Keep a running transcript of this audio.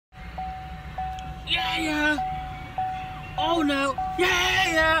Yeah, yeah. Oh no.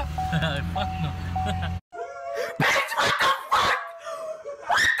 Yeah, yeah. Fuck no. Bitch, what the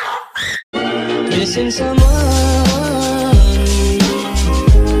fuck? Missing someone.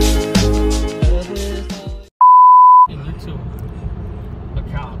 YouTube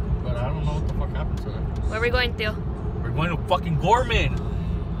account, but I don't know what the fuck happened to it. Where are we going, Theo? We're going to fucking Gorman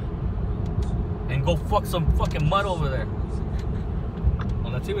and go fuck some fucking mud over there.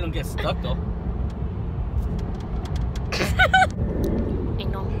 Well, let's see if we don't get stuck though. I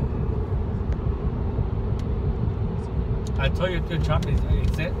know. I told you to chop it.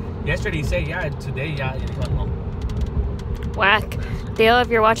 Yesterday he said yeah, and today yeah. No. Whack. Theo, if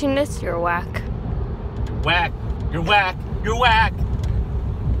you're watching this, you're whack. Whack. You're whack. You're whack.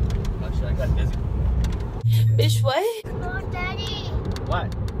 Oh shit, I got dizzy. Bitch, what? Oh, Daddy.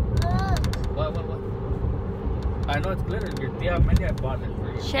 What? Look. What? I know it's glitter. Your tia maybe I bought it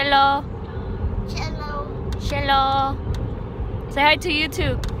for you. Hello. Hello. Hello. Say hi to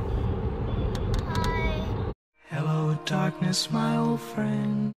YouTube. Hi. Hello, darkness, my old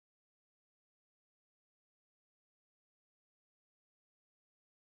friend.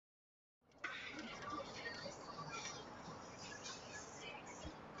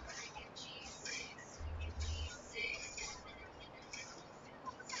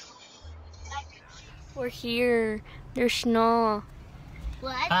 We're here. There's snow.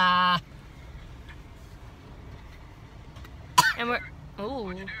 What? Ah. And we're...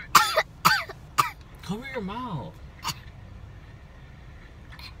 Oh. Cover your mouth.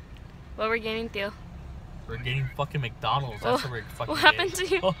 What we're getting, Theo? We're getting fucking McDonald's. That's what we're fucking What happened to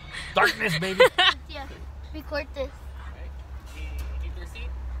you? Oh, darkness, baby. Yeah. Record this. You need the receipt?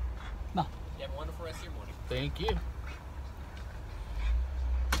 No. You have a wonderful rest of your morning. Thank you.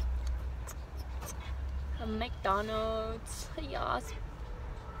 A McDonald's. Yes.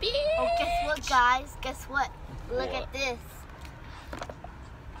 Oh, guess what, guys? Guess what? Look at this.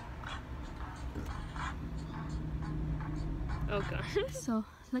 Oh god. So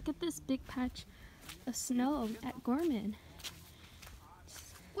look at this big patch of snow at Gorman.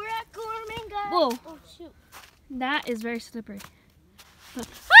 We're at Gorman, guys. Whoa. Oh, shoot. That is very slippery. Look.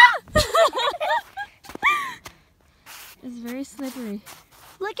 It's very slippery.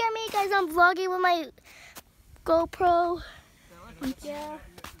 Look at me, guys. I'm vlogging with my GoPro. Yeah.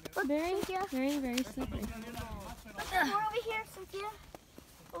 Look, Very, Cynthia. very, very slippery. Look, we're over here, Cynthia.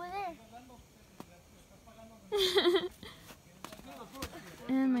 Over there.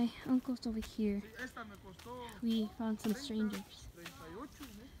 And my uncle's over here. We found some strangers.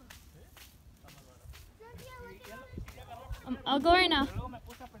 I'll go right now.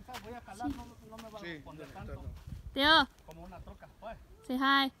 Theo, say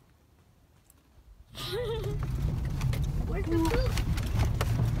hi. Where's the poop?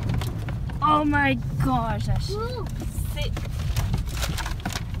 Oh my gosh, that shit. Poop. Sick.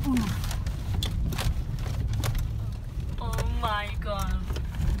 Oh my god.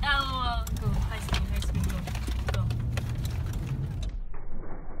 Oh, go. High speed, go.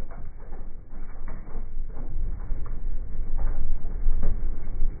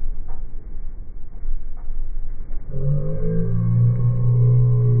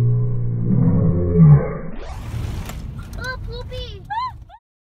 Oh, poopy.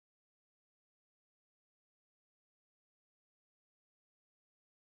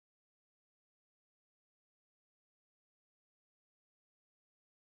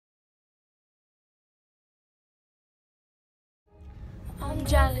 I'm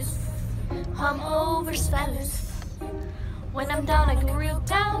jealous, I'm overzealous. When I'm down, I go real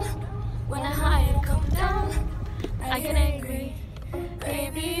down. When I'm high, I come down. I get angry,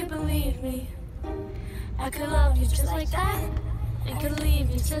 baby, believe me. I could love you just like that, and could leave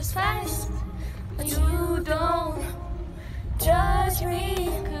you just fast. But you don't judge me,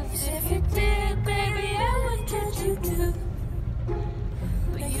 'cause if you did, baby, I would judge you too.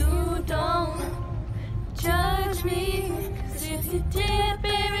 But you don't judge me, 'cause if you did,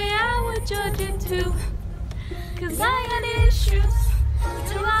 baby, I would judge you too. 'Cause I got issues, but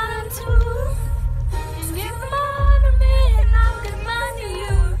you got them too. You give them all to me, and I'll give mine to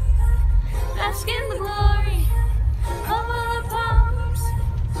you. Bask in the glory of all our problems,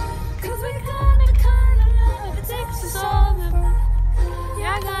 'cause we kinda love, it takes us over.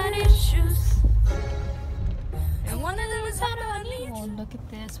 Yeah, I got issues, and one of them is how do I need you. Oh, look at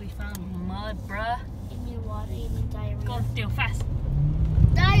this, we found mud, bruh. You need water, you need diarrhea. Go, Theo, fast.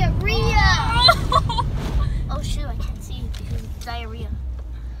 Diarrhea! Oh shoot, I can't see because it's diarrhea.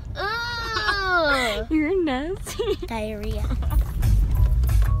 Ugh! You're nasty. Diarrhea.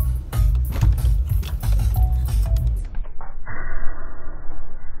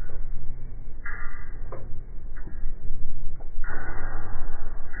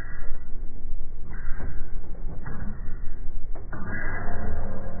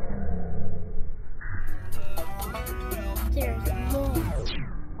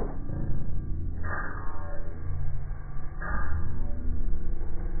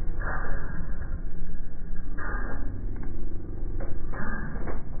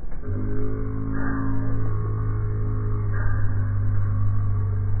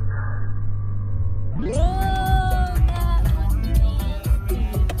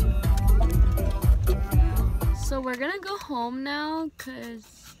 gonna go home now,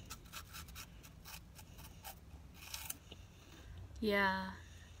 cause yeah,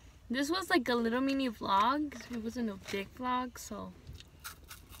 this was like a little mini vlog. It wasn't a big vlog, so.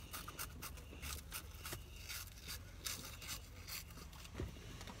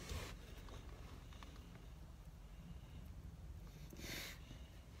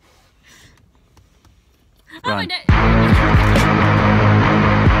 Oh my God.